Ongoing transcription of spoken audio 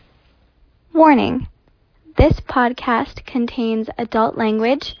Warning: this podcast contains adult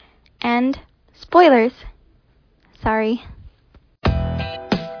language and spoilers. Sorry.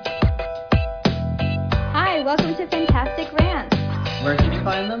 Hi, welcome to Fantastic Rants. Where can you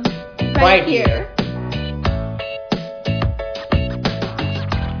find them? Right here.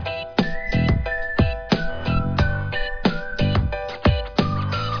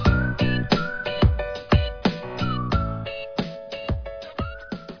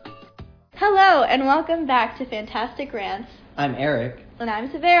 Hello, and welcome back to Fantastic Rants. I'm Eric. And I'm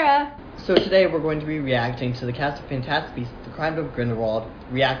Savara. So today we're going to be reacting to the cast of Fantastic Beasts, The Crimes of Grindelwald,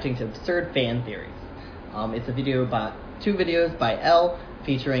 reacting to absurd fan theories. It's a video about two videos by Elle,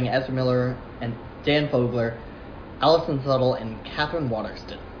 featuring Ezra Miller and Dan Fogler, Allison Suttle, and Catherine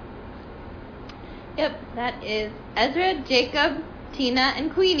Waterston. Yep, that is Ezra, Jacob, Tina,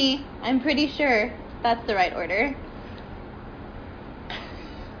 and Queenie. I'm pretty sure that's the right order.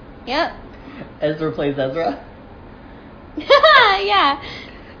 Yep. Ezra plays Ezra? Yeah.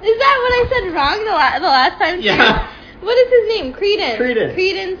 Is that what I said wrong the last time? Yeah. What is his name? Credence.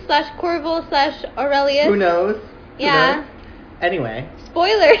 Credence / Corval / Aurelius. Who knows? Yeah. Who knows? Anyway.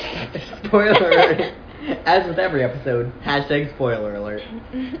 Spoilers. Spoiler alert. As with every episode, hashtag spoiler alert.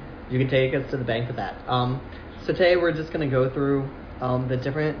 You can take us to the bank with that. So today we're just going to go through the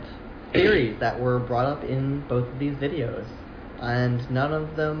different theories that were brought up in both of these videos. And none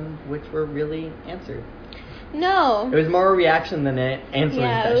of them which were really answered. No. It was more a reaction than an answering session.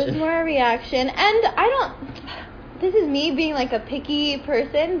 Yeah, it was more a reaction. And this is me being like a picky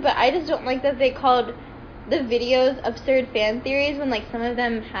person, but I just don't like that they called the videos absurd fan theories when like some of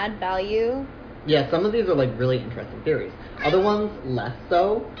them had value. Yeah, some of these are like really interesting theories. Other ones, less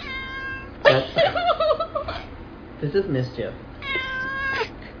so. This is mischief.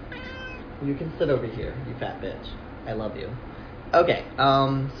 You can sit over here, you fat bitch. I love you. Okay,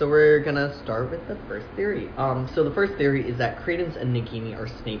 so we're gonna start with the first theory. So the first theory is that Credence and Nagini are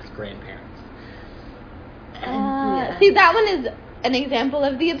Snape's grandparents. See, that one is an example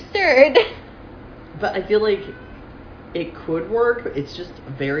of the absurd. But I feel like it could work, but it's just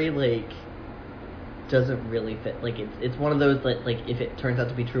very, like, doesn't really fit. Like, it's one of those that, like, if it turns out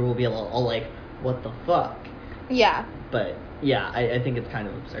to be true, we'll be all like, what the fuck? Yeah. But, yeah, I think it's kind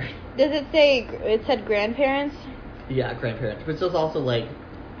of absurd. Does it say, it said grandparents? Yeah, grandparents. Which is also, like,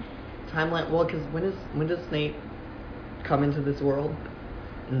 timeline. Well, because when does Snape come into this world?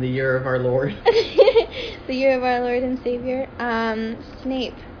 In the year of our Lord? The year of our Lord and Savior?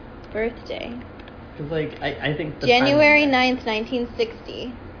 Snape. Birthday. Because, like, I think the January 9th,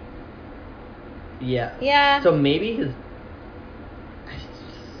 1960. Yeah. Yeah. So maybe his...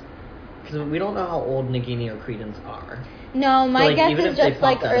 Because we don't know how old Nagini or Credence are. No, my like, guess is just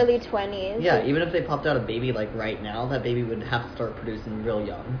like early 20s. Yeah, even if they popped out a baby like right now, that baby would have to start producing real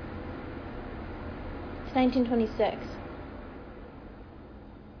young. It's 1926.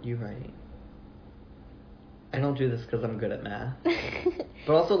 You're right. I don't do this because I'm good at math.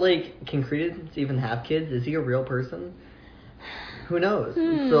 But also, like, can Credence even have kids? Is he a real person? Who knows?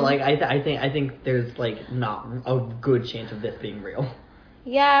 So, like, I think there's like not a good chance of this being real.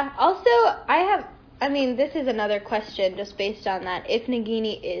 Yeah. Also, this is another question just based on that. If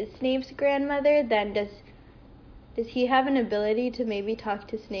Nagini is Snape's grandmother, then does he have an ability to maybe talk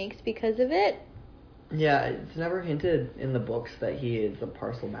to snakes because of it? Yeah, it's never hinted in the books that he is a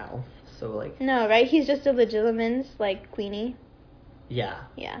parcel mouth. So, like... No, right? He's just a legilimens, like Queenie. Yeah.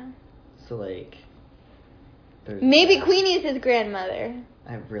 Yeah. So, like... Maybe Queenie is his grandmother.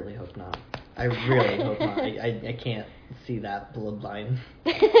 I really hope not. I really hope not. I can't see that bloodline.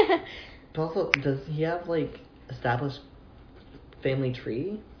 But also, does he have, like, established family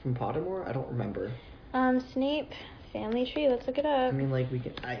tree from Pottermore? I don't remember. Snape, family tree, let's look it up. I mean, like,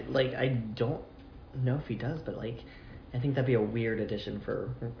 I don't know if he does, but, like, I think that'd be a weird addition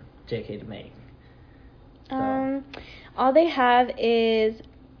for JK to make. So. All they have is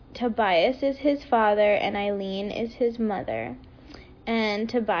Tobias is his father and Eileen is his mother. And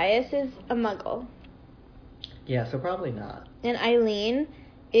Tobias is a muggle. Yeah, so probably not. And Eileen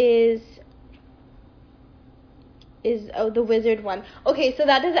is the wizard one. Okay, so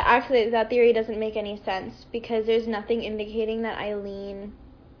that theory doesn't make any sense because there's nothing indicating that Eileen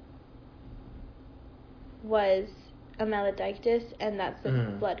was a maledictus, and that's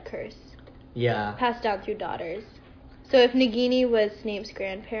the blood curse. Yeah. Passed down through daughters. So if Nagini was Snape's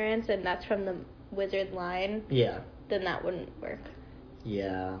grandparents and that's from the wizard line, yeah, then that wouldn't work.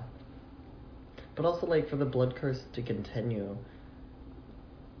 Yeah. But also, like, for the blood curse to continue,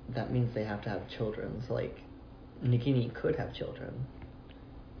 that means they have to have children. So, like, Nagini could have children.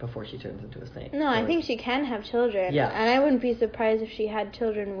 before she turns into a snake. No, I think she can have children. Yeah. And I wouldn't be surprised if she had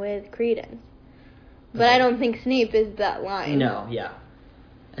children with Credence. But Okay. I don't think Snape is that line. No, yeah.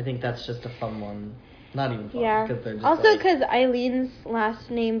 I think that's just a fun one. Not even fun. Yeah. Cause they're just Also, because Eileen's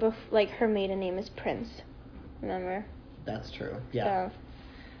last name, her maiden name is Prince. Remember? That's true. Yeah. So.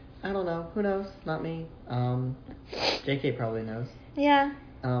 I don't know. Who knows? Not me. JK probably knows. Yeah.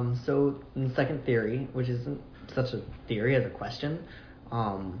 So the second theory, which isn't such a theory as a question,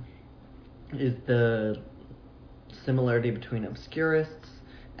 is the similarity between obscurists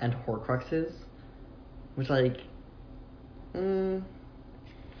and Horcruxes, which, like, I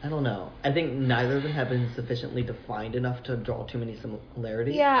don't know. I think neither of them have been sufficiently defined enough to draw too many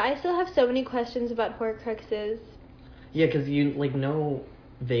similarities. Yeah, I still have so many questions about Horcruxes. Yeah, because you, like, know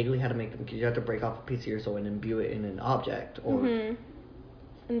vaguely how to make them, because you have to break off a piece of your soul and imbue it in an object or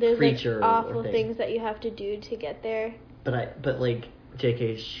And there's creature like awful or things that you have to do to get there. But like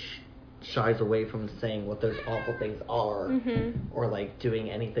JK shies away from saying what those awful things are, or like doing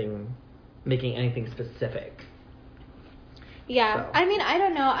anything, making anything specific. Yeah, So. I mean, I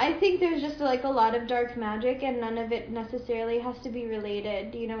don't know. I think there's just like a lot of dark magic, and none of it necessarily has to be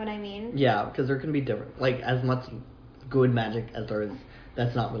related. Do you know what I mean? Yeah, because there can be different, like as much good magic as there is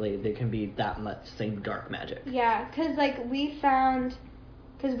that's not related. There can be that much same dark magic. Yeah, because like we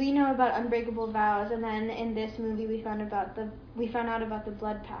know about unbreakable vows, and then in this movie we found out about the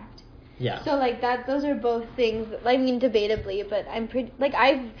blood pact. Yeah. So like that, those are both things. I mean, debatably, but I'm pretty like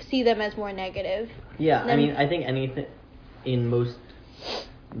I see them as more negative. Yeah, I mean, I think anything in most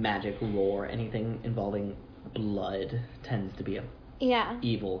magic lore, anything involving blood tends to be a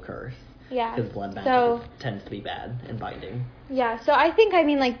evil curse. Yeah. Because blood magic tends to be bad and binding. Yeah. So I think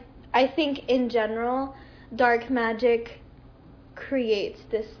in general, dark magic creates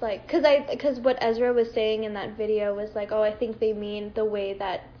this like because what Ezra was saying in that video was like, oh, I think they mean the way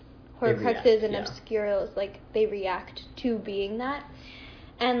that Horcruxes and Obscurals, like, they react to being that.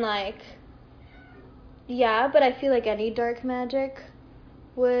 And, like, yeah, but I feel like any dark magic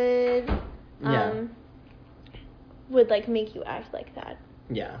would, like, make you act like that.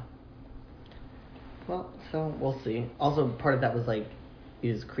 Yeah. Well, so we'll see. Also, part of that was, like,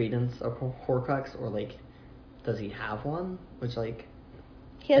 is Credence a Horcrux, or, like, does he have one? Which, like...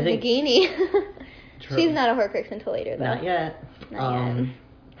 He has Nagini. She's not a Horcrux until later, though. Not yet. Not yet.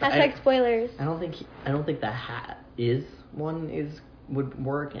 Hashtag spoilers. I don't think the hat would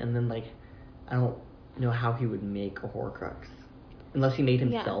work, and then like I don't know how he would make a Horcrux unless he made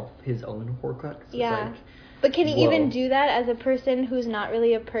himself his own Horcrux. Yeah. Like, but can he even do that as a person who's not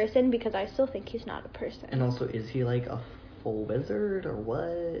really a person? Because I still think he's not a person. And also, is he like a full wizard or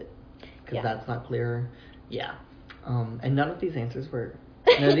what? Because that's not clear. Yeah. And none of these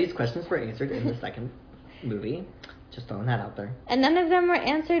questions were answered in the second movie. Just throwing that out there. And none of them were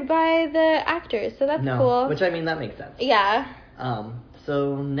answered by the actors, so that's cool. Which, I mean, that makes sense. Yeah.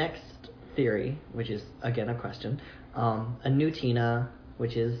 So, next theory, which is, again, a question. A new Tina,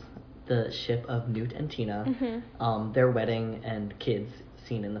 which is the ship of Newt and Tina, their wedding and kids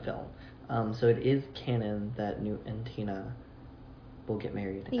seen in the film. So, it is canon that Newt and Tina will get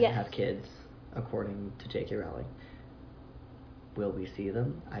married and have kids, according to J.K. Rowling. Will we see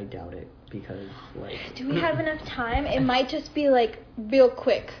them? I doubt it, because, like... Do we have enough time? It might just be, like, real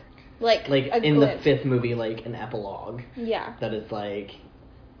quick. Like in glimpse. The fifth movie, like, an epilogue. Yeah. That is, like,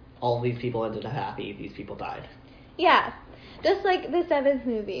 all these people ended up happy, these people died. Yeah. Just like the seventh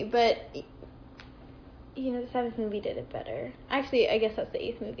movie, but... You know, the seventh movie did it better. Actually, I guess that's the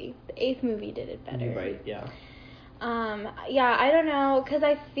eighth movie. The eighth movie did it better. Right, yeah. Yeah, I don't know, because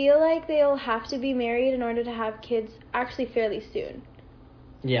I feel like they'll have to be married in order to have kids actually fairly soon.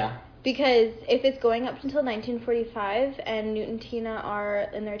 Yeah. Because if it's going up until 1945, and Newt and Tina are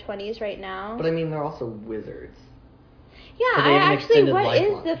in their 20s right now... But I mean, they're also wizards. Yeah, so what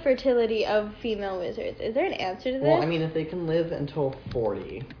is the fertility of female wizards? Is there an answer to this? Well, I mean, if they can live until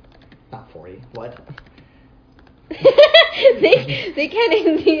 40... Not 40, what? they can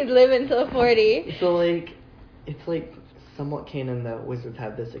indeed live until 40. So, like... It's, like, somewhat canon that wizards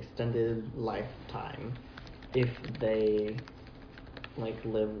have this extended lifetime if they, like,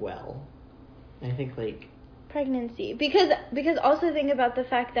 live well. And I think, like... Pregnancy. Because also think about the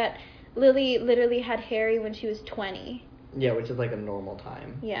fact that Lily literally had Harry when she was 20. Yeah, which is, like, a normal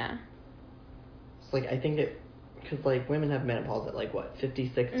time. Yeah. It's, like, I think it... Because, like, women have menopause at, like, what,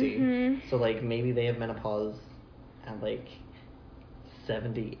 50, 60? Mm-hmm. So, like, maybe they have menopause at, like,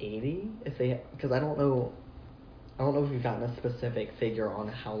 70, 80? If they... Because I don't know if we've gotten a specific figure on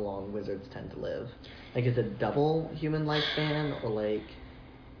how long wizards tend to live. Like, is it double human lifespan or, like,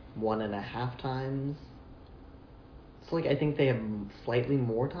 1.5 times? So, like, I think they have slightly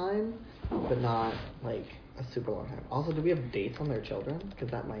more time, but not, like, a super long time. Also, do we have dates on their children? Because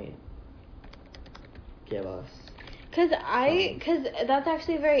that might give us... Because that's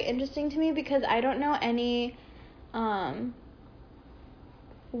actually very interesting to me, because I don't know any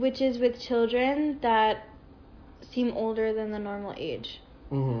witches with children that seem older than the normal age.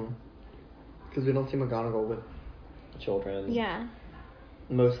 Mm-hmm. Because we don't see McGonagall with children. Yeah.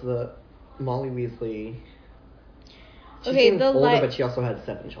 Most of the... Molly Weasley... She Okay, seems older, but she also had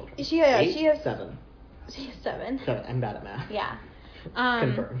 7 children. She has 7. She has 7. 7. I'm bad at math. Yeah.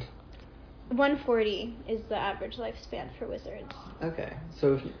 Confirmed. 140 is the average lifespan for wizards. Okay,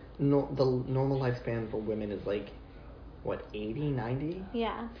 so if the normal lifespan for women is like, what, 80, 90?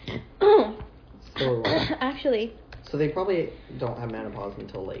 Yeah. So actually. So they probably don't have menopause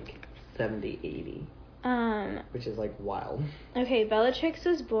until like 70, 80. Which is like wild. Okay, Bellatrix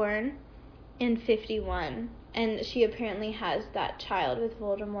was born in 51, and she apparently has that child with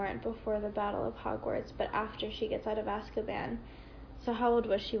Voldemort before the Battle of Hogwarts, but after she gets out of Azkaban. So how old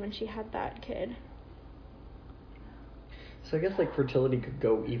was she when she had that kid? So I guess like fertility could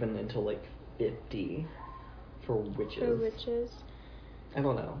go even until like 50 for witches. I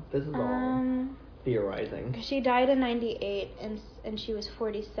don't know. This is all theorizing. She died in 98, and she was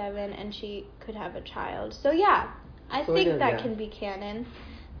 47, and she could have a child. So yeah, I think that can be canon,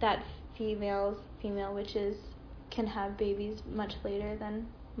 that female witches can have babies much later than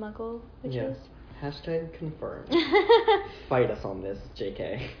Muggle witches. Yes. Hashtag confirmed. Fight us on this,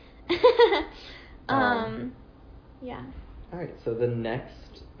 JK. Yeah. Alright, so the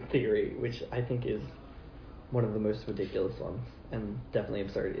next theory, which I think is one of the most ridiculous ones, and definitely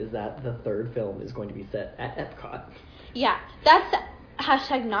absurd, is that the 3rd film is going to be set at Epcot. Yeah, that's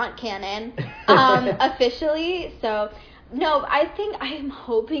hashtag not canon, officially, so, no, I'm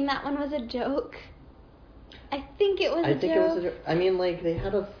hoping that one was a joke. I think it was a joke. I mean, like, they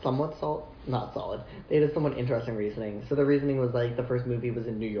had a somewhat not solid. They had a somewhat interesting reasoning. So the reasoning was, like, the first movie was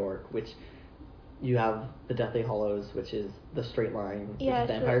in New York, which you have the Deathly Hallows, which is the straight line, the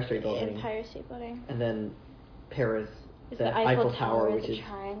Empire State Building. Empire State Building. And then Paris, the Eiffel Tower, which is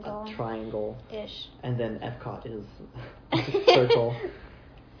a triangle-ish. And then Epcot is a circle.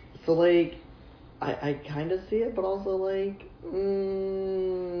 So, like, I kind of see it, but also, like,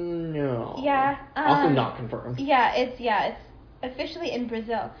 no. Yeah. Also not confirmed. Yeah, it's officially in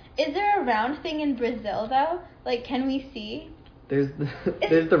Brazil. Is there a round thing in Brazil, though? Like, can we see? There's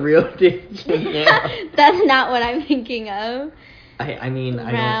the Rio de Janeiro. That's not what I'm thinking of. I mean,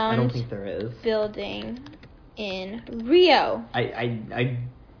 I don't think there is. Building in Rio. I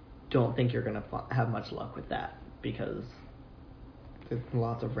don't think you're gonna have much luck with that, because there's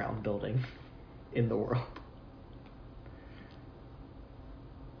lots of round buildings in the world.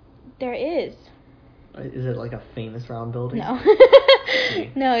 There is. Is it like a famous round building? No.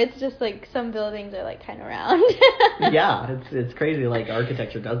 No, it's just like some buildings are like kind of round. Yeah, it's crazy. Like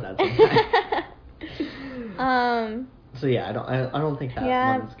architecture does that sometimes. So yeah, I don't think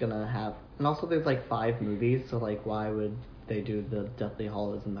that one's gonna have. And also, there's like 5 movies, so like, why would they do the Deathly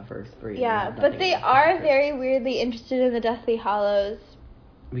Hallows in the first 3? Yeah, but they are very weirdly interested in the Deathly Hallows.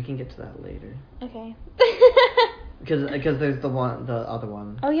 We can get to that later. Okay. Because there's the other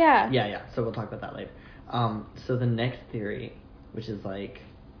one. Oh yeah. Yeah. So we'll talk about that later. So the next theory, which is like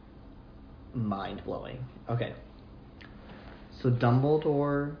mind blowing. Okay. So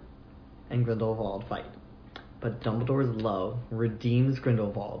Dumbledore and Grindelwald fight, but Dumbledore's love redeems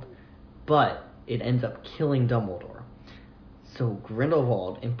Grindelwald, but it ends up killing Dumbledore. So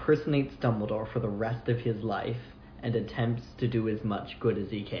Grindelwald impersonates Dumbledore for the rest of his life and attempts to do as much good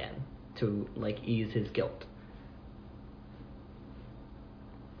as he can to like ease his guilt.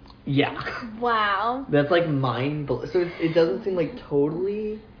 Yeah. Wow. That's like mind-blowing. So it doesn't seem like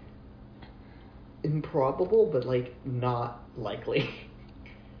totally improbable, but like not likely.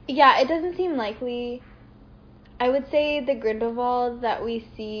 Yeah, it doesn't seem likely. I would say the Grindelwald that we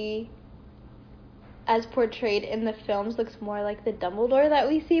see as portrayed in the films looks more like the Dumbledore that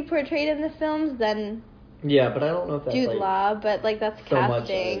we see portrayed in the films than Yeah, but I don't know if that's Jude Law, but like that's so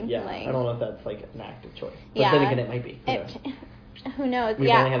casting. Much, like, I don't know if that's like an active choice. But yeah, then again, it might be. Who knows?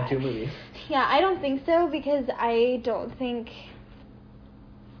 We only have 2 movies. Yeah, I don't think so, because I don't think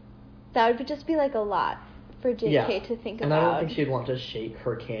that would just be like a lot for JK to think and about. I don't think she'd want to shake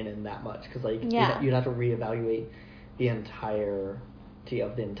her canon that much, because like you'd have to reevaluate the entirety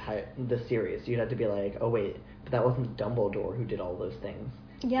of the series. You'd have to be like, oh wait, but that wasn't Dumbledore who did all those things.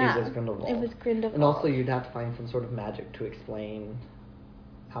 Yeah, it was Grindelwald. And also, you'd have to find some sort of magic to explain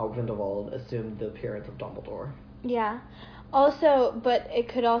how Grindelwald assumed the appearance of Dumbledore. Yeah. Also, but it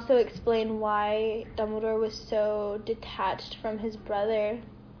could also explain why Dumbledore was so detached from his brother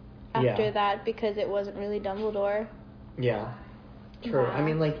after that, because it wasn't really Dumbledore. Yeah. True. Wow. I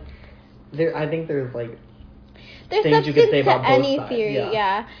mean, like, I think there's, like, there's things you could say about both any sides. theory,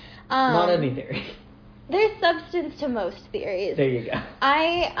 yeah. Not any theory. There's substance to most theories. There you go.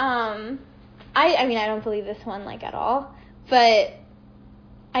 I mean, I don't believe this one, like, at all, but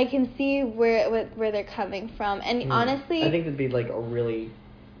I can see where they're coming from, and honestly, I think it'd be, like, a really,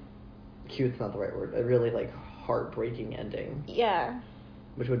 cute's not the right word, a really, like, heartbreaking ending. Yeah.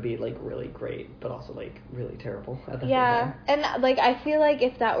 Which would be, like, really great, but also, like, really terrible at the same time. Yeah, and, like, I feel like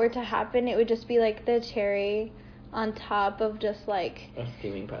if that were to happen, it would just be, like, the cherry on top of just, like... a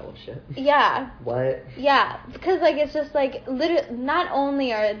steaming pile of shit. Yeah. What? Yeah, because, like, it's just, like, not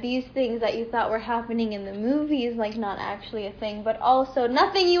only are these things that you thought were happening in the movies, like, not actually a thing, but also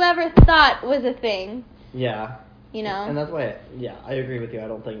nothing you ever thought was a thing. Yeah. You know? And that's why, I agree with you. I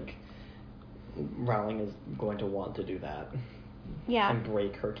don't think Rowling is going to want to do that. Yeah. And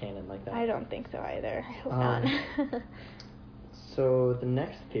break her canon like that. I don't think so either. I hope not. So the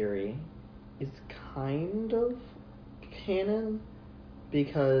next theory is kind of canon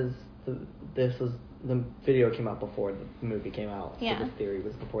because the video came out before the movie came out. Yeah. So this theory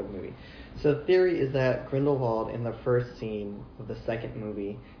was before the movie. So the theory is that Grindelwald in the first scene of the second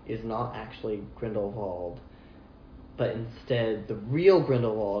movie is not actually Grindelwald, but instead the real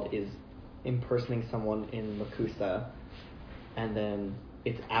Grindelwald is impersonating someone in Makusa, and then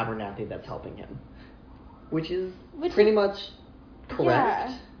it's Abernathy that's helping him. Which is pretty much correct.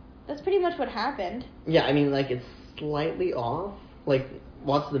 Yeah. That's pretty much what happened. Yeah, I mean, like, it's slightly off. Like,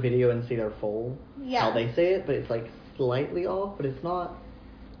 watch the video and see their full, how they say it, but it's, like, slightly off, but it's not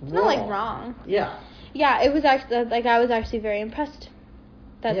It's not, like, wrong. Yeah. Yeah, it was actually, like, I was actually very impressed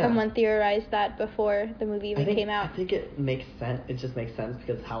that someone theorized that before the movie even came out. I think it makes sense. It just makes sense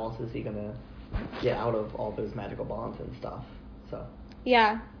because how else is he going to get out of all those magical bonds and stuff? So.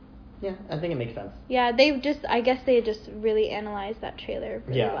 Yeah. Yeah, I think it makes sense. Yeah, I guess they just really analyzed that trailer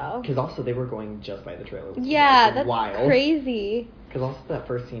really well. Yeah, because also they were going just by the trailer. Yeah, that's wild. Crazy. Because also that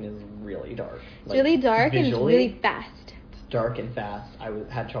first scene is really dark. It's really dark and it's really fast. It's dark and fast. I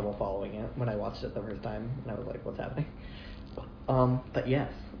had trouble following it when I watched it the first time, and I was like, what's happening? But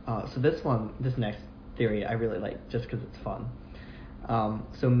yes, so this next theory I really like just because it's fun.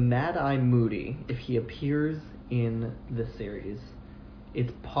 So Mad-Eye Moody, if he appears in this series,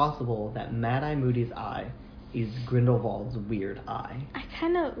 it's possible that Mad-Eye Moody's eye is Grindelwald's weird eye. I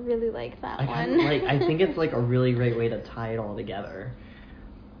kind of really like that one. I think it's like a really great way to tie it all together.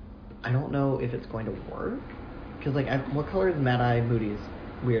 I don't know if it's going to work. Because, like, what color is Mad-Eye Moody's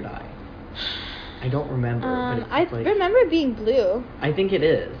weird eye? I don't remember. But I remember it being blue. I think it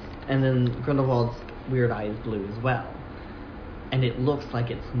is. And then Grindelwald's weird eye is blue as well. And it looks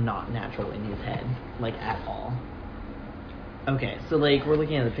like it's not natural in his head, like, at all. Okay, so, like, we're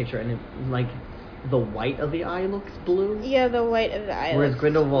looking at the picture, and, like, the white of the eye looks blue. Yeah, the white of the eye whereas looks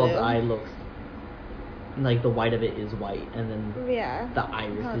Grindelwald's blue. eye looks, like, the white of it is white, and then the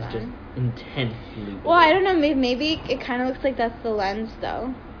iris is just intensely blue. Well, I don't know, maybe it kind of looks like that's the lens,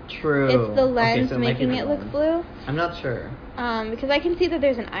 though. True. It's the lens so making it look blue. I'm not sure. Because I can see that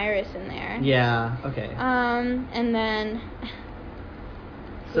there's an iris in there. Yeah, okay. And then...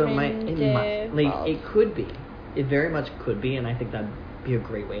 So it could be. It very much could be, and I think that'd be a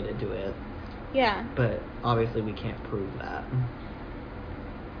great way to do it. Yeah. But obviously we can't prove that.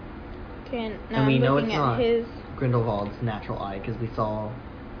 Okay, and we know it's not Grindelwald's natural eye, because we saw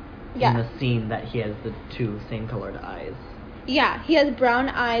in the scene that he has the two same colored eyes. Yeah, he has brown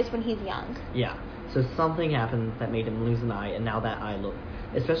eyes when he's young. Yeah. So something happened that made him lose an eye, and now that eye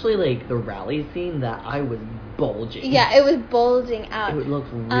especially, like, the rally scene, that eye was bulging. Yeah, it was bulging out. It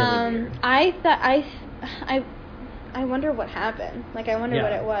looked really weird. I wonder what happened. Like, I wonder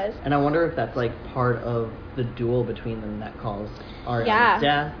what it was. And I wonder if that's, like, part of the duel between them that caused Ariana's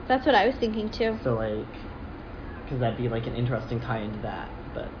death. That's what I was thinking, too. So, like, because that'd be, like, an interesting tie into that.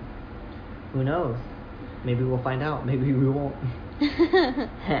 But who knows? Maybe we'll find out. Maybe we won't.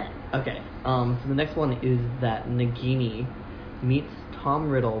 Okay. So the next one is that Nagini meets Tom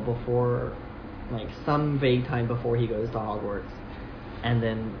Riddle before, like, some vague time before he goes to Hogwarts, and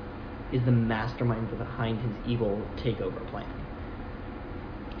then is the mastermind behind his evil takeover plan.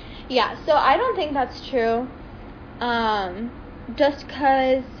 Yeah, so I don't think that's true. Just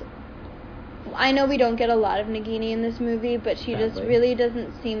because I know we don't get a lot of Nagini in this movie, but she just really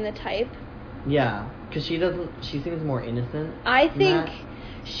doesn't seem the type. Yeah, because she seems more innocent. I think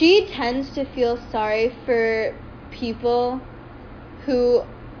she tends to feel sorry for people who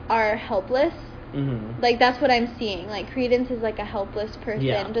are helpless Mm-hmm. Like, that's what I'm seeing. Like, Credence is like a helpless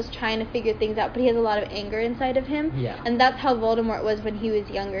person, just trying to figure things out, but he has a lot of anger inside of him. Yeah. And that's how Voldemort was when he was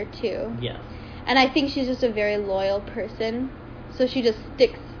younger, too. Yes. And I think she's just a very loyal person, so she just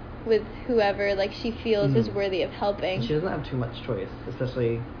sticks with whoever, like, she feels is worthy of helping. She doesn't have too much choice,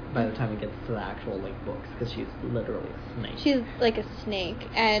 especially by the time it gets to the actual, like, books, because she's literally a snake. She's like a snake,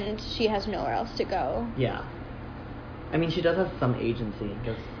 and she has nowhere else to go. Yeah. I mean, she does have some agency,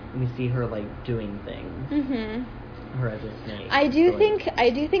 because we see her, like, doing things. Mm-hmm. Her as a snake. I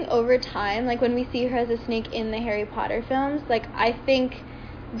do think over time, like, when we see her as a snake in the Harry Potter films, like, I think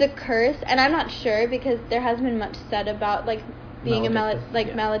the curse, and I'm not sure because there hasn't been much said about, like, being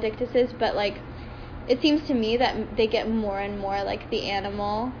maledictuses, but, like, it seems to me that they get more and more like the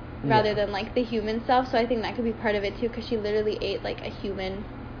animal rather than, like, the human self, so I think that could be part of it, too, because she literally ate, like, a human.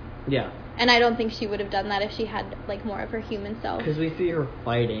 Yeah. And I don't think she would have done that if she had, like, more of her human self. Because we see her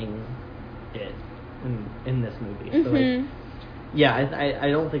fighting it in this movie. Mm-hmm. So, like, yeah, I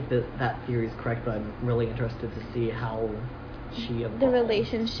don't think that theory is correct, but I'm really interested to see how she evolves. The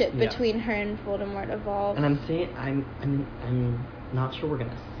relationship between her and Voldemort evolves. And I'm not sure we're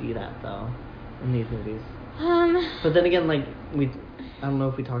gonna see that though in these movies. But then again, like, I don't know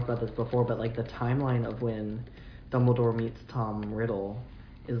if we talked about this before, but, like, the timeline of when Dumbledore meets Tom Riddle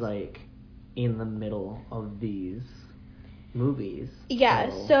is, like, in the middle of these movies. Yeah,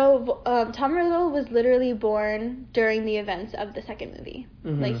 so Tom Riddle was literally born during the events of the second movie.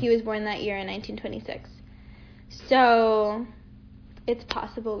 Mm-hmm. Like, he was born that year in 1926. So it's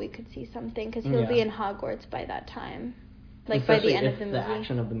possible we could see something, because he'll be in Hogwarts by that time. Like, especially by the end of the movie. if the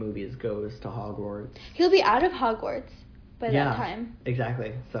action of the movies goes to Hogwarts. He'll be out of Hogwarts by that time.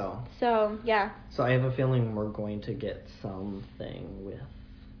 Exactly. So, yeah. So I have a feeling we're going to get something with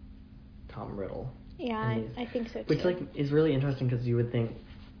Tom Riddle. Yeah, I think so, too. Which, like, is really interesting, because you would think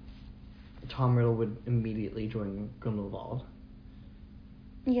Tom Riddle would immediately join Grindelwald.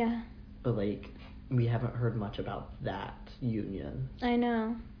 Yeah. But, like, we haven't heard much about that union. I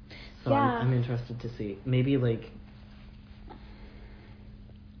know. So I'm interested to see. Maybe, like,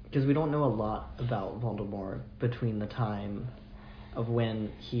 because we don't know a lot about Voldemort between the time of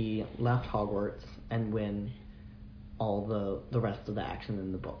when he left Hogwarts and when all the rest of the action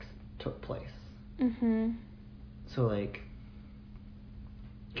in the books took place. Mm-hmm. So, like,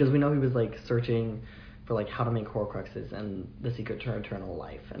 because we know he was, like, searching for, like, how to make Horcruxes and the secret to eternal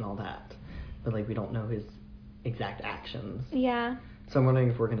life and all that. But, like, we don't know his exact actions. Yeah. So I'm wondering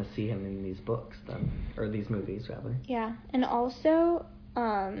if we're going to see him in these books then, or these movies, rather. Yeah, and also,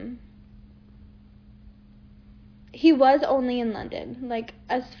 he was only in London. Like,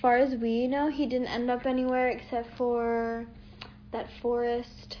 as far as we know, he didn't end up anywhere except for that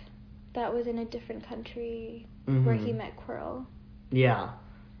forest that was in a different country where he met Quirrell. Yeah.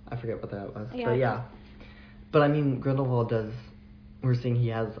 I forget what that was. Yeah. But yeah. But I mean, Grindelwald does, we're seeing he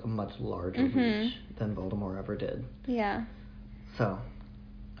has a much larger reach than Voldemort ever did. Yeah. So,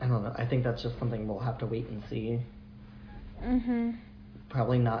 I don't know. I think that's just something we'll have to wait and see. Mm-hmm.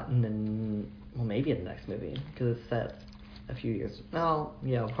 Probably not maybe in the next movie, because it's set a few years. No,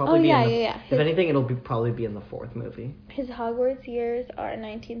 yeah, it'll probably If anything, it'll probably be in the fourth movie. His Hogwarts years are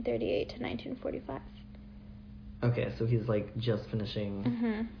 1938 to 1945. Okay, so he's, like, just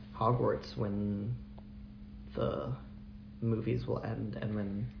finishing Hogwarts when the movies will end and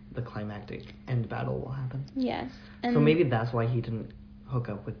when the climactic end battle will happen. Yes. So maybe that's why he didn't hook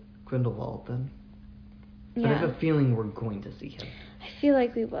up with Grindelwald then. But I have a feeling we're going to see him. I feel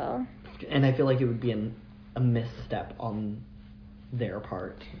like we will. And I feel like it would be a misstep on their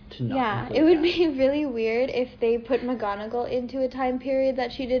part to not. Yeah, it would be really weird if they put McGonagall into a time period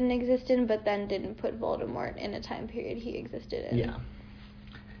that she didn't exist in, but then didn't put Voldemort in a time period he existed in. Yeah.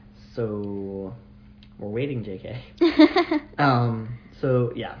 So, we're waiting, JK.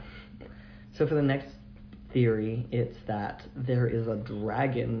 So, yeah. So for the next theory, it's that there is a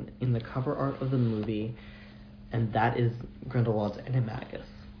dragon in the cover art of the movie, and that is Grindelwald's Animagus.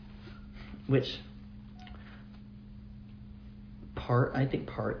 Which,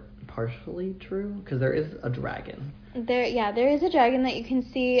 partially true, because there is a dragon. There is a dragon that you can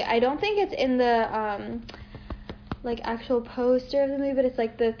see. I don't think it's in the actual poster of the movie, but it's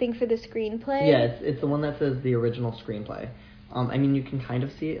like the thing for the screenplay. Yeah, it's the one that says the original screenplay. I mean, you can kind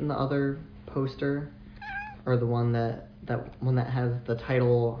of see it in the other poster, or the one that has the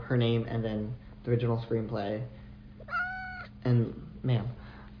title, her name, and then the original screenplay. And ma'am,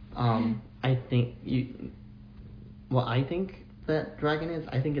 I think that dragon is.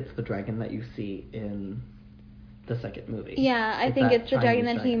 I think it's the dragon that you see in the second movie. Yeah, I think it's the dragon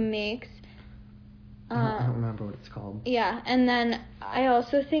that he makes. I don't remember what it's called. Yeah, and then I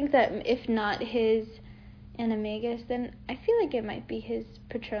also think that if not his animagus, then I feel like it might be his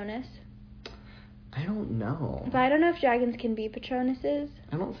Patronus. I don't know. But I don't know if dragons can be Patronuses.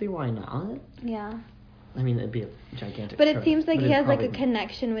 I don't see why not. Yeah. I mean, it'd be a gigantic But it Patronus, seems like but he it's has like a probably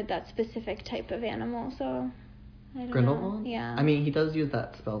connection with that specific type of animal, so I don't Grindelwald? know. Yeah. I mean, he does use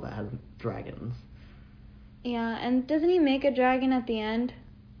that spell that has dragons. Yeah, and doesn't he make a dragon at the end?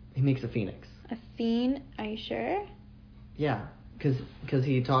 He makes a phoenix. A fiend? Are you sure? Yeah, because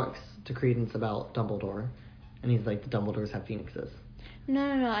he talks to Credence about Dumbledore, and he's like, the Dumbledores have phoenixes. No,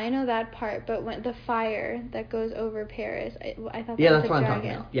 I know that part, but when the fire that goes over Paris, I thought that was a dragon. Yeah, that's what I'm talking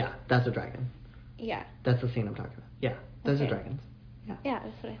about. Yeah, that's a dragon. Yeah. That's the scene I'm talking about. Yeah, those are Okay. dragons. Yeah. Yeah,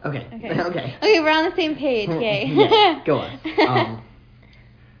 that's what I thought. Okay. Okay. Okay, we're on the same page. Yay. Yeah, go on.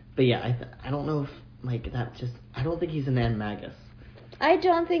 But yeah, I don't know if, like, that just... I don't think he's an animagus. I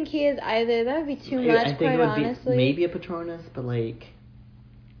don't think he is either. That would be too much, I think quite it would honestly. be maybe a Patronus, but, like...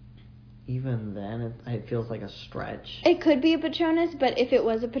 Even then, it feels like a stretch. It could be a Patronus, but if it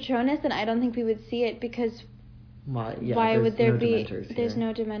was a Patronus, then I don't think we would see it because why would there be... There's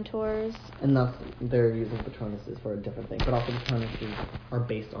no Dementors. Unless they're using Patronuses for a different thing. But also Patronuses are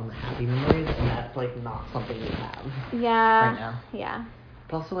based on the happy memories, and that's, like, not something we have Yeah. right now. Yeah.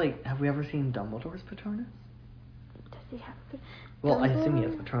 But also, like, have we ever seen Dumbledore's Patronus? Does he have a Well, I assume he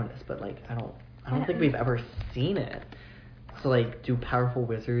has Patronus, but, like, I don't think we've ever seen it. So, like, do powerful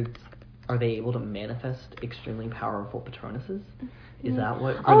wizards... Are they able to manifest extremely powerful Patronuses? Is that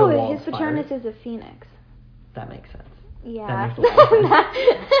what Grindelwald his Patronus is a phoenix. That makes sense. Yeah. That makes a lot of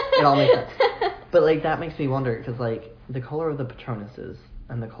sense. It all makes sense. But, like, that makes me wonder, because, like, the color of the Patronuses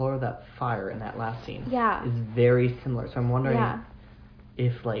and the color of that fire in that last scene is very similar. So I'm wondering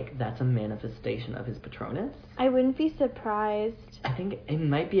if, like, that's a manifestation of his Patronus. I wouldn't be surprised. I think it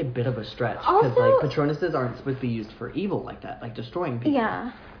might be a bit of a stretch, because, like, Patronuses aren't supposed to be used for evil like that, like destroying people.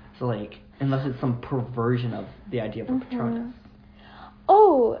 Yeah. So, like, unless it's some perversion of the idea of a Patronus.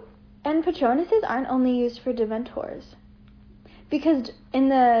 Oh, and Patronuses aren't only used for Dementors. Because in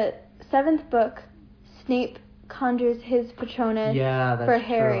the 7th book, Snape conjures his Patronus for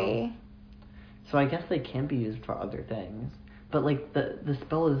Harry. True. So I guess they can be used for other things. But, like, the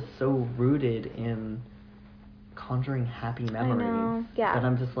spell is so rooted in conjuring happy memories. I know. Yeah. That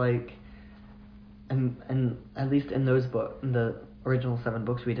I'm just like... And at least in those books, in the original 7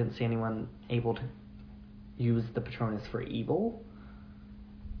 books, we didn't see anyone able to use the Patronus for evil.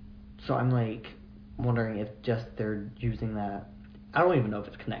 So I'm, like, wondering if just they're using that... I don't even know if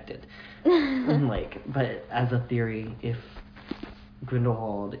it's connected. But as a theory, if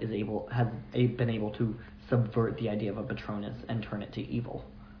Grindelwald has been able to subvert the idea of a Patronus and turn it to evil.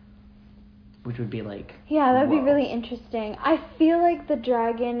 Which would be like... Yeah, that would be really interesting. I feel like the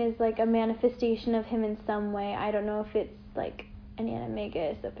dragon is like a manifestation of him in some way. I don't know if it's like an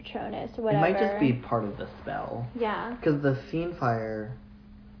animagus, a Patronus, whatever. It might just be part of the spell. Yeah. Because the fiend fire,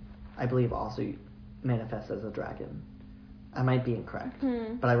 I believe, also manifests as a dragon. I might be incorrect.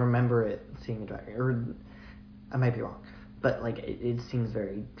 But I remember it seeing a dragon. Or I might be wrong. But, like, it seems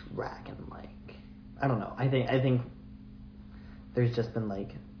very dragon-like. I don't know. I think there's just been,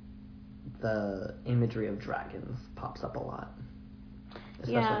 like... the imagery of dragons pops up a lot,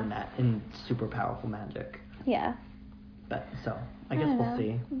 especially in super powerful magic. Yeah. But so I guess we'll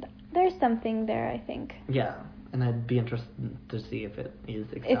see. There's something there, I think. Yeah, and I'd be interested to see if it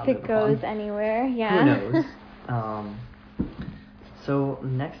is expounded if it goes upon. anywhere. Yeah. Who knows? So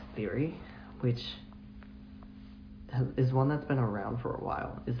next theory, which is one that's been around for a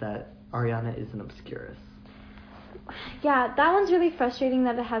while, is that Ariana is an Obscurus. Yeah, that one's really frustrating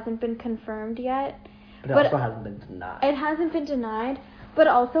that it hasn't been confirmed yet. But it also hasn't been denied. It hasn't been denied, but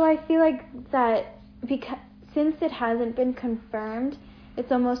also I feel like that since it hasn't been confirmed,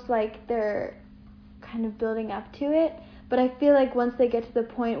 it's almost like they're kind of building up to it. But I feel like once they get to the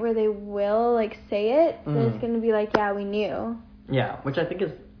point where they will, like, say it, then it's going to be like, yeah, we knew. Yeah, which I think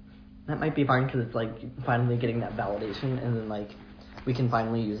that might be fine because it's, like, finally getting that validation and then, like, we can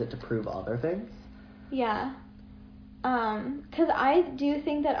finally use it to prove other things. Yeah. Because I do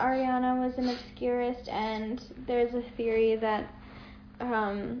think that Ariana was an Obscurist, and there's a theory that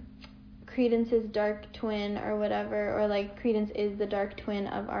Credence's dark twin or whatever, or like Credence is the dark twin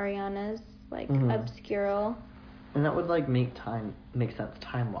of Ariana's, like, Obscural. And that would, like, make sense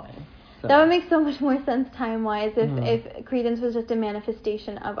time-wise. So. That would make so much more sense time-wise if Credence was just a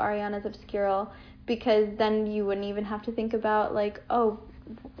manifestation of Ariana's Obscural, because then you wouldn't even have to think about, like, oh,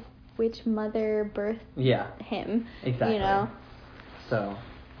 which mother birthed him. Exactly. You know? So,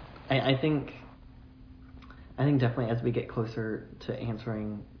 I think definitely as we get closer to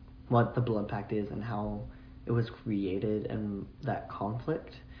answering what the blood pact is and how it was created and that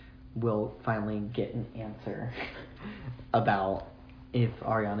conflict, we'll finally get an answer about if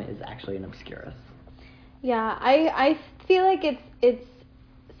Ariana is actually an Obscurus. Yeah, I feel like it's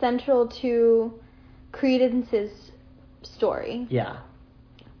central to Credence's story. Yeah.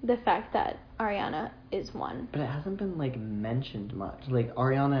 The fact that Ariana is one. But it hasn't been, like, mentioned much. Like,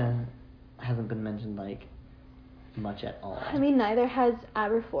 Ariana hasn't been mentioned, like, much at all. I mean, neither has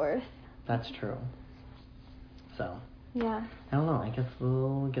Aberforth. That's true. So. Yeah. I don't know. I guess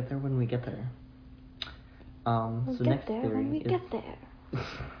we'll get there when we get there. We'll so get next there theory when we is... get there.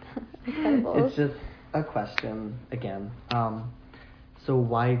 Incredibles. It's just a question, again. So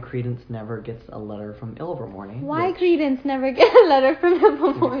why Credence never gets a letter from Ilvermorny? Why Credence never gets a letter from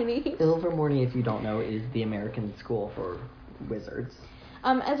Ilvermorny? Ilvermorny, if you don't know, is the American school for wizards.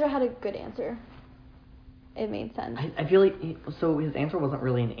 Ezra had a good answer. It made sense. I feel like... so his answer wasn't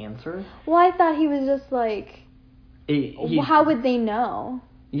really an answer. Well, I thought he was just like... how would they know?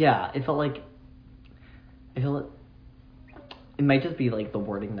 Yeah, it felt like... I feel like... It might just be like the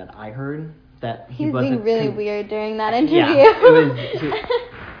wording that I heard. That he wasn't being really weird during that interview. Yeah, it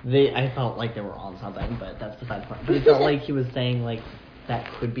was... I felt like they were on something, but that's beside the point. But it felt like he was saying, like, that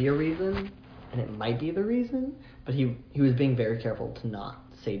could be a reason, and it might be the reason, but he was being very careful to not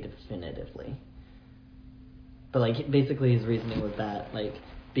say definitively. But, like, basically his reasoning was that, like,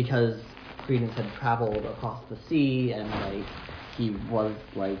 because Credence had traveled across the sea, and, like, he was,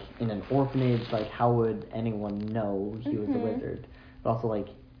 like, in an orphanage, like, how would anyone know he was a wizard? But also, like,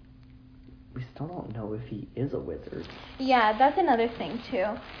 we still don't know if he is a wizard. Yeah, that's another thing, too.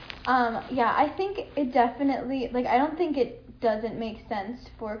 Yeah, I think it definitely, like, I don't think it doesn't make sense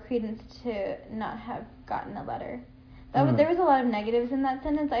for Credence to not have gotten a letter. There was a lot of negatives in that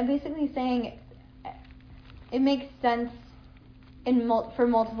sentence. I'm basically saying it makes sense for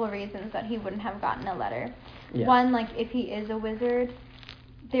multiple reasons that he wouldn't have gotten a letter. Yeah. One, like, if he is a wizard,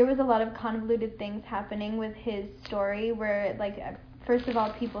 there was a lot of convoluted things happening with his story where, like, first of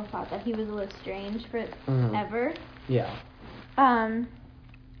all, people thought that he was a little strange forever. Yeah. And,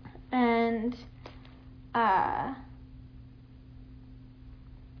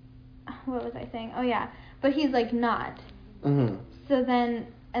 what was I saying? Oh, yeah. But he's, like, not. Mm-hmm. So then,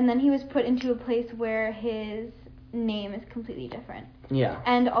 and then he was put into a place where his name is completely different. Yeah.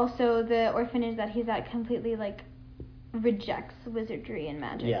 And also the orphanage that he's at completely, like, rejects wizardry and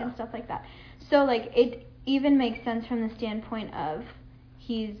magic and stuff like that. So, like, it even makes sense from the standpoint of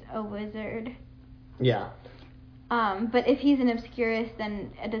he's a wizard. Yeah. But if he's an Obscurus,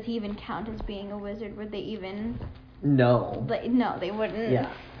 then does he even count as being a wizard? Would they even... No. Like, no, they wouldn't.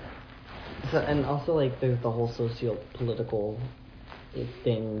 Yeah. So, and also, like, there's the whole socio-political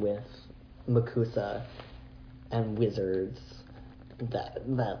thing with Makusa and wizards that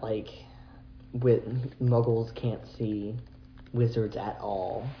like, Muggles can't see wizards at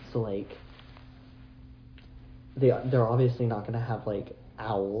all. So, like, they're obviously not going to have, like,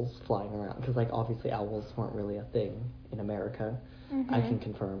 owls flying around. Because, like, obviously owls weren't really a thing in America. Mm-hmm. I can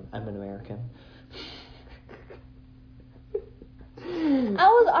confirm. I'm an American.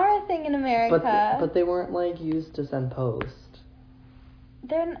 Owls are a thing in America. But they weren't, like, used to send post.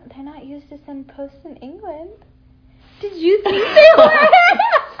 They're not used to send post in England. Did you think they were?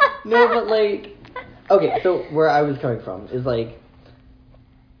 No, but, like... Okay, so where I was coming from is, like...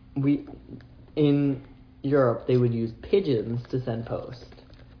 In Europe, they would use pigeons to send post.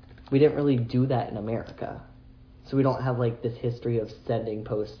 We didn't really do that in America. So we don't have, like, this history of sending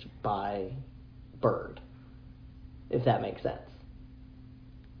post by bird. If that makes sense.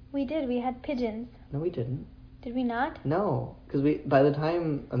 We did. We had pigeons. No, we didn't. Did we not? No, because by the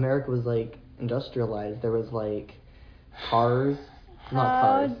time America was, like, industrialized, there was, like, cars, not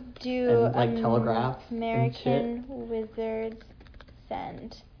cars, and, like, telegraphs American wizards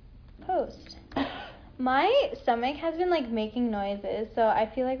send post? My stomach has been, like, making noises, so I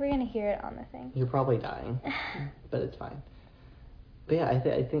feel like we're gonna hear it on the thing. You're probably dying, but it's fine. But yeah, I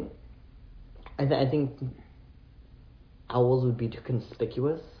think owls would be too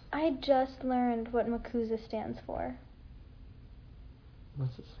conspicuous. I just learned what MACUSA stands for.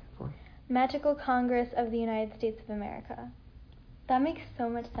 What's it stand for? Magical Congress of the United States of America. That makes so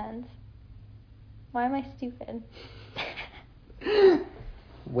much sense. Why am I stupid?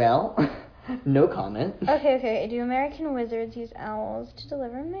 Well, no comment. Okay. Do American wizards use owls to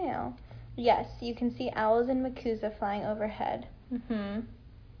deliver mail? Yes, you can see owls in MACUSA flying overhead.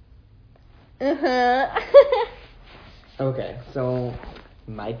 Okay, so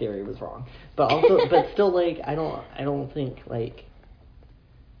my theory was wrong, but also, but still, like, I don't think, like,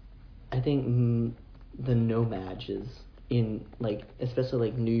 I think the No-Maj is in, like, especially,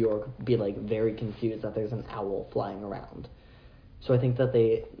 like, New York, be, like, very confused that there's an owl flying around. So I think that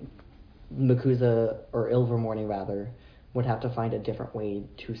MACUSA, or Ilvermorny rather, would have to find a different way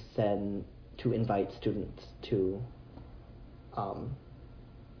to invite students to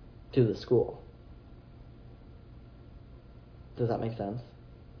the school. Does that make sense?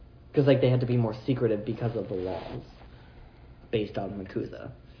 Because, like, they had to be more secretive because of the laws based on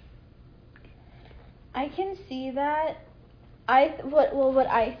MACUSA. I can see that. What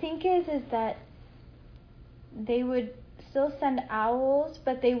I think is that they would still send owls,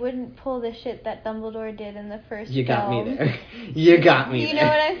 but they wouldn't pull the shit that Dumbledore did in the first You got film. me there. You got me there. You know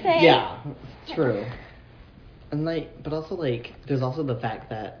what I'm saying? Yeah, it's true. And, like, but also, like, there's also the fact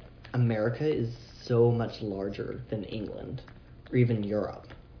that America is so much larger than England, or even Europe.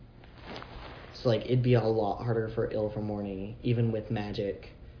 So, like, it'd be a lot harder for Ilvermorny, even with magic,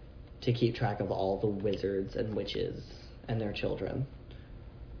 to keep track of all the wizards and witches and their children.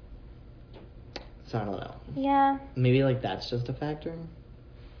 So I don't know. Yeah. Maybe, like, that's just a factor.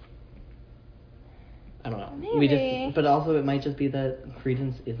 I don't know. Maybe. But also it might just be that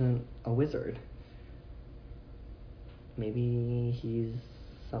Credence isn't a wizard. Maybe he's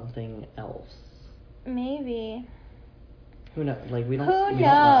something else. Maybe. Who knows? Like, we don't. Who we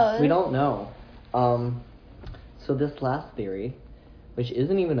knows? We don't know. So this last theory, which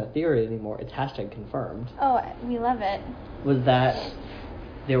isn't even a theory anymore, it's #confirmed. Oh, we love it. Was that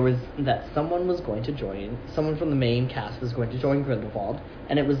someone was going to join, someone from the main cast was going to join Grindelwald,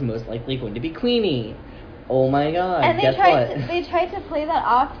 and it was most likely going to be Queenie. Oh my god, And guess what? they tried to play that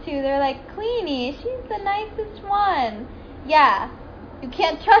off too. They're like, Queenie, she's the nicest one. Yeah, you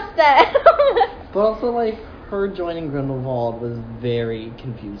can't trust that. But also, like, her joining Grindelwald was very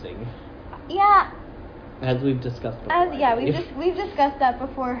confusing. Yeah. As we've discussed before. We've discussed that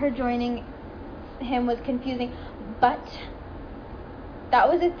before. Her joining him was confusing, but that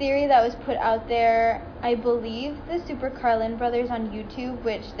was a theory that was put out there. I believe the Super Carlin brothers on YouTube,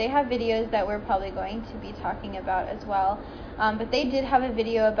 which they have videos that we're probably going to be talking about as well. But they did have a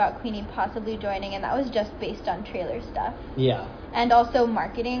video about Queenie possibly joining, and that was just based on trailer stuff. Yeah. And also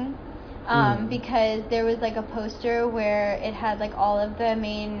marketing. Because there was like a poster where it had like all of the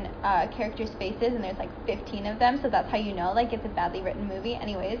main characters' faces, and there's like 15 of them, so that's how you know like it's a badly written movie.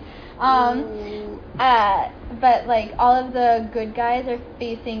 Anyways, but like all of the good guys are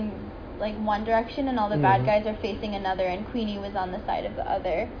facing like one direction, and all the bad guys are facing another, and Queenie was on the side of the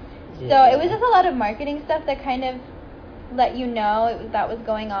other. Yeah. So it was just a lot of marketing stuff that kind of let you know that was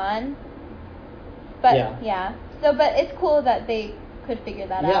going on. But yeah. So, but it's cool that they could figure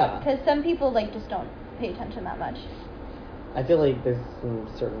that out, because some people like just don't pay attention that much. I feel like there's some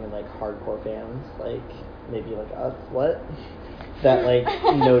certainly like hardcore fans, like maybe like us, that like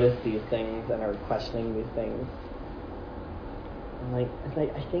notice these things and are questioning these things. And like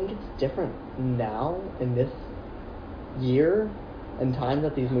I think it's different now in this year and time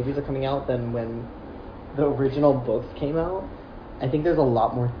that these movies are coming out than when the original books came out. I think there's a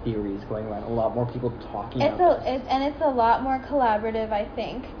lot more theories going around, a lot more people talking about this. And it's a lot more collaborative, I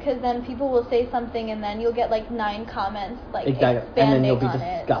think, because then people will say something and then you'll get like 9 comments like expanding and then you'll be on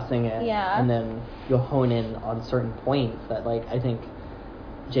discussing it. Yeah. And then you'll hone in on certain points that like I think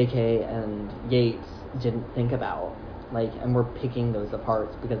J.K. and Yates didn't think about. Like, and we're picking those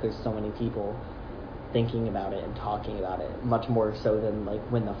apart because there's so many people thinking about it and talking about it, much more so than like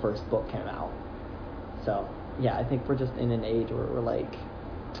when the first book came out. So yeah, I think we're just in an age where we're like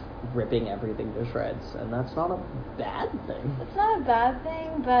ripping everything to shreds, and that's not a bad thing. It's not a bad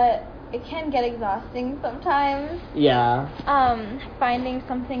thing, but it can get exhausting sometimes. Yeah. Finding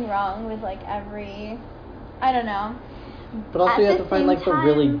something wrong with like I don't know. But also you have to find like the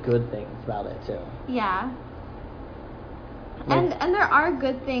really good things about it too. Yeah. Like, and there are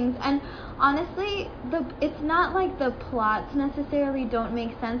good things, and honestly, it's not like the plots necessarily don't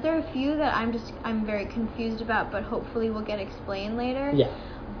make sense. There are a few that I'm very confused about, but hopefully will get explained later. Yeah.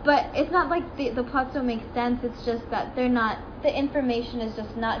 But it's not like the plots don't make sense. It's just that the information is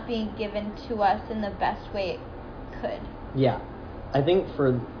just not being given to us in the best way it could. Yeah. I think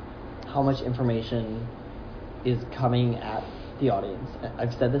for how much information is coming at the audience,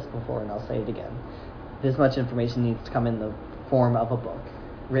 I've said this before and I'll say it again, this much information needs to come in the form of a book,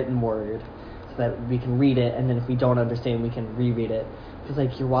 written word, so that we can read it, and then if we don't understand, we can reread it. Because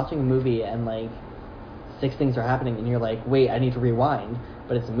like you're watching a movie and like 6 things are happening and you're like, wait, I need to rewind,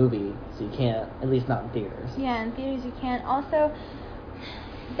 but it's a movie, so you can't, at least not in theaters. Yeah, in theaters you can't. Also,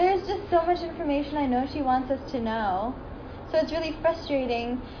 there's just so much information I know she wants us to know, so it's really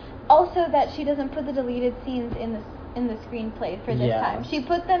frustrating. Also, that she doesn't put the deleted scenes in the screenplay for this time. She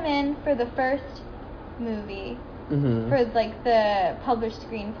put them in for the first movie, for like the published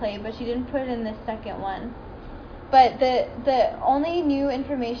screenplay, but she didn't put it in the second one. But the only new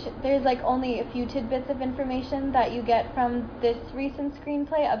information, there's like only a few tidbits of information that you get from this recent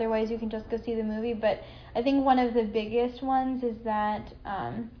screenplay. Otherwise, you can just go see the movie. But I think one of the biggest ones is that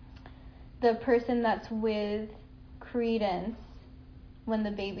the person that's with Credence when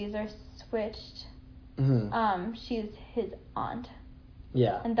the babies are switched, she's his aunt.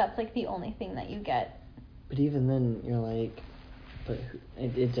 Yeah. And that's like the only thing that you get. But even then, you're like, but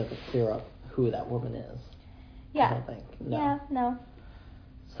it doesn't clear up who that woman is. Yeah. I don't think. No. Yeah, no.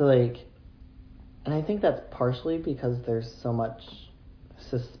 So, like, and I think that's partially because there's so much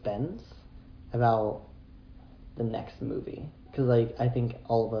suspense about the next movie. Because, like, I think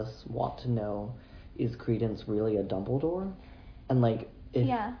all of us want to know, is Credence really a Dumbledore? And, like,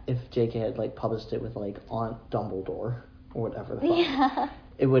 if J.K. had, like, published it with, like, Aunt Dumbledore, or whatever the fuck,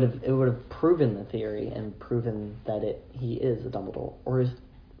 it would have proven the theory and proven that he is a Dumbledore. Or if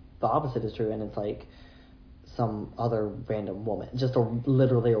the opposite is true, and it's, like, some other random woman, just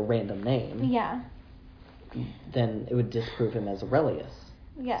literally a random name. Yeah. Then it would disprove him as Aurelius.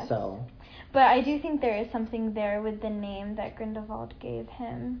 Yes. So. But I do think there is something there with the name that Grindelwald gave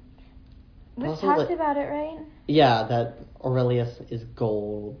him. We've also, talked about it, right? Yeah, that Aurelius is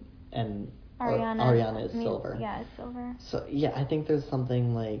gold and Ariana is silver. Yeah, it's silver. So, yeah, I think there's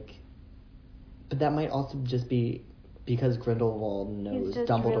something like... But that might also just be because Grindelwald knows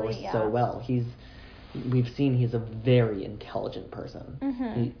Dumbledore really, so well. We've seen he's a very intelligent person.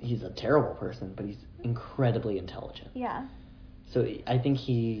 Mm-hmm. He's a terrible person, but he's incredibly intelligent. Yeah. So I think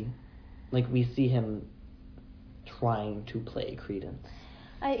we see him trying to play Credence.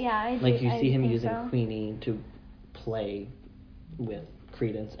 I do. Like, you see him using so. Queenie to play with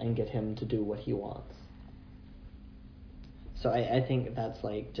Credence and get him to do what he wants. So I think that's,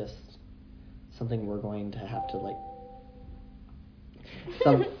 like, just something we're going to have to, like...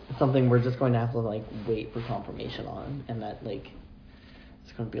 something we're just going to have to, like, wait for confirmation on. And that, like...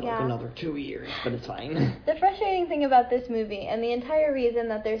 It's going to be, like, another 2 years, but it's fine. The frustrating thing about this movie, and the entire reason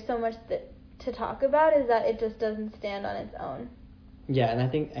that there's so much to talk about, is that it just doesn't stand on its own. Yeah, and I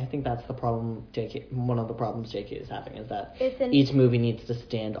think that's the problem one of the problems JK is having, is that each movie needs to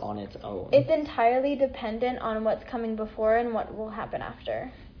stand on its own. It's entirely dependent on what's coming before and what will happen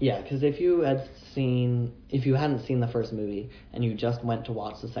after. Yeah, because if you hadn't seen the first movie and you just went to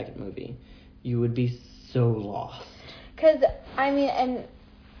watch the second movie, you would be so lost. Because, I mean, and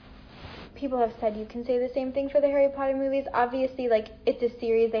people have said you can say the same thing for the Harry Potter movies. Obviously, like, it's a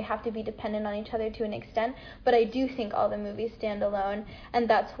series, they have to be dependent on each other to an extent, but I do think all the movies stand alone, and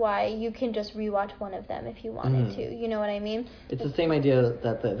that's why you can just rewatch one of them if you wanted to. You know what I mean? It's the same idea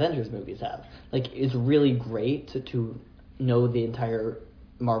that the Avengers movies have. Like, it's really great to know the entire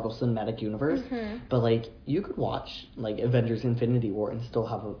Marvel Cinematic Universe, but, like, you could watch, like, Avengers Infinity War and still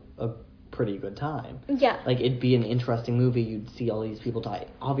have a pretty good time. Yeah. Like, it'd be an interesting movie. You'd see all these people die.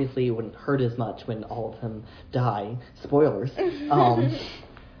 Obviously, it wouldn't hurt as much when all of them die. Spoilers.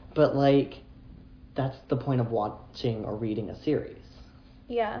 But, like, that's the point of watching or reading a series.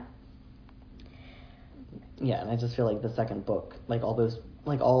 Yeah. Yeah, and I just feel like the second book, like,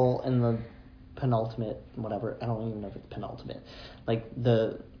 all in the penultimate, whatever, I don't even know if it's penultimate, like,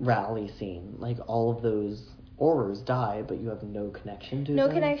 the rally scene, like, all of those Aurors die, but you have no connection to them. No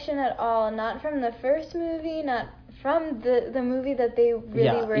connection at all. Not from the first movie, not from the movie that they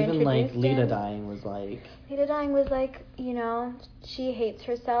really were introduced in. Yeah, even, like, Lita dying was like... Lita dying was like, you know, she hates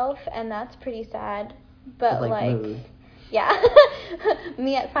herself, and that's pretty sad. But, like... Mood. Yeah.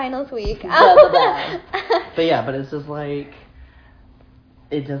 Me at finals week. But yeah, but it's just like...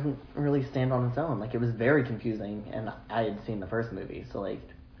 It doesn't really stand on its own. Like, it was very confusing, and I had seen the first movie, so, like,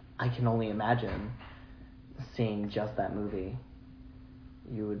 I can only imagine... seeing just that movie,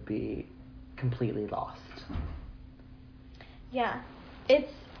 you would be completely lost. Yeah,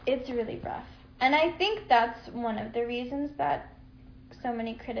 it's really rough, and I think that's one of the reasons that so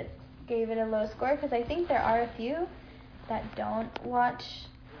many critics gave it a low score, because I think there are a few that don't watch,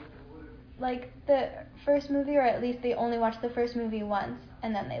 like, the first movie, or at least they only watch the first movie once,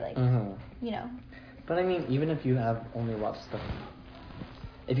 and then they, like, you know. But I mean, even if you have only watched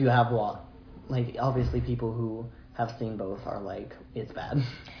like, obviously people who have seen both are like, it's bad.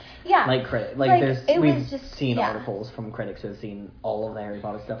 Yeah. We've seen articles from critics who have seen all of the Harry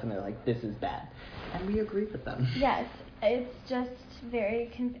Potter stuff, and they're like, this is bad. And we agree with them. Yes, it's just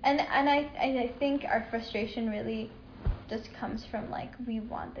very... And I think our frustration really just comes from, like, we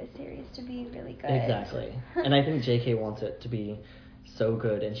want this series to be really good. Exactly. And I think JK wants it to be so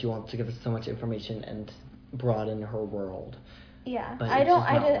good, and she wants to give us so much information and broaden her world. Yeah, But I it's don't.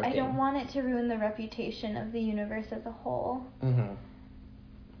 just not I working. don't want it to ruin the reputation of the universe as a whole. Mm-hmm.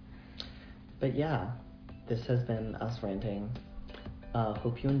 But yeah, this has been us ranting.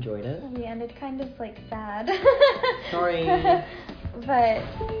 Hope you enjoyed it. We ended kind of like sad. Sorry. But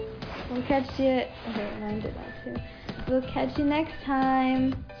we'll catch you. Okay, mine did that too. We'll catch you next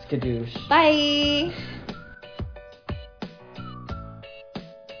time. Skadoosh. Bye.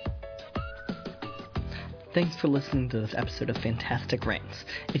 Thanks for listening to this episode of Fantastic Rants.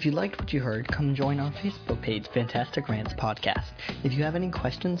 If you liked what you heard, come join our Facebook page, Fantastic Rants Podcast. If you have any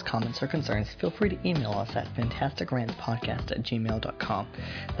questions, comments, or concerns, feel free to email us at fantasticrantspodcast@gmail.com.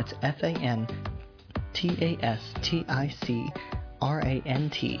 That's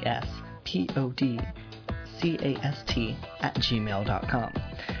fantasticrantspodcast@gmail.com.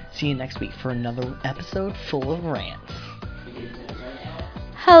 See you next week for another episode full of rants.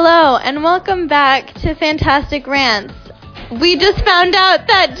 Hello, and welcome back to Fantastic Rants. We just found out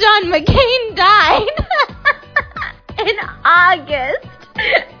that John McCain died in August.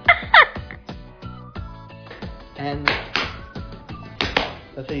 And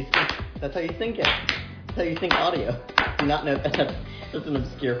that's how you think it. That's how you think audio. Do not know that that's an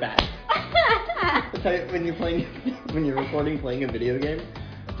obscure fact. That's how when you're recording playing a video game,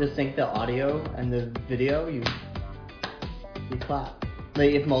 just sync the audio and the video, you clap.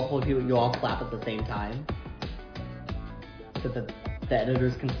 Like if multiple people, you all clap at the same time, so that the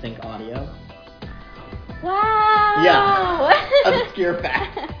editors can sync audio. Wow. Yeah. Obscure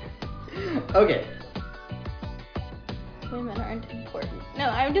fact. Okay. Women aren't important. No,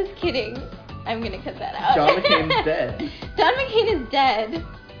 I'm just kidding. I'm gonna cut that out. John McCain's dead. John McCain is dead.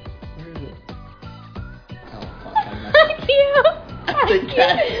 Where is it? Oh, fuck. Fuck you. I said Fuck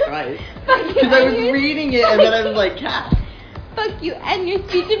cat you. twice. Fuck you. Because I was reading it and then I was like, cat. Fuck you and your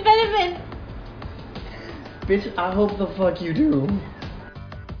speech impediment. Bitch, I hope the fuck you do.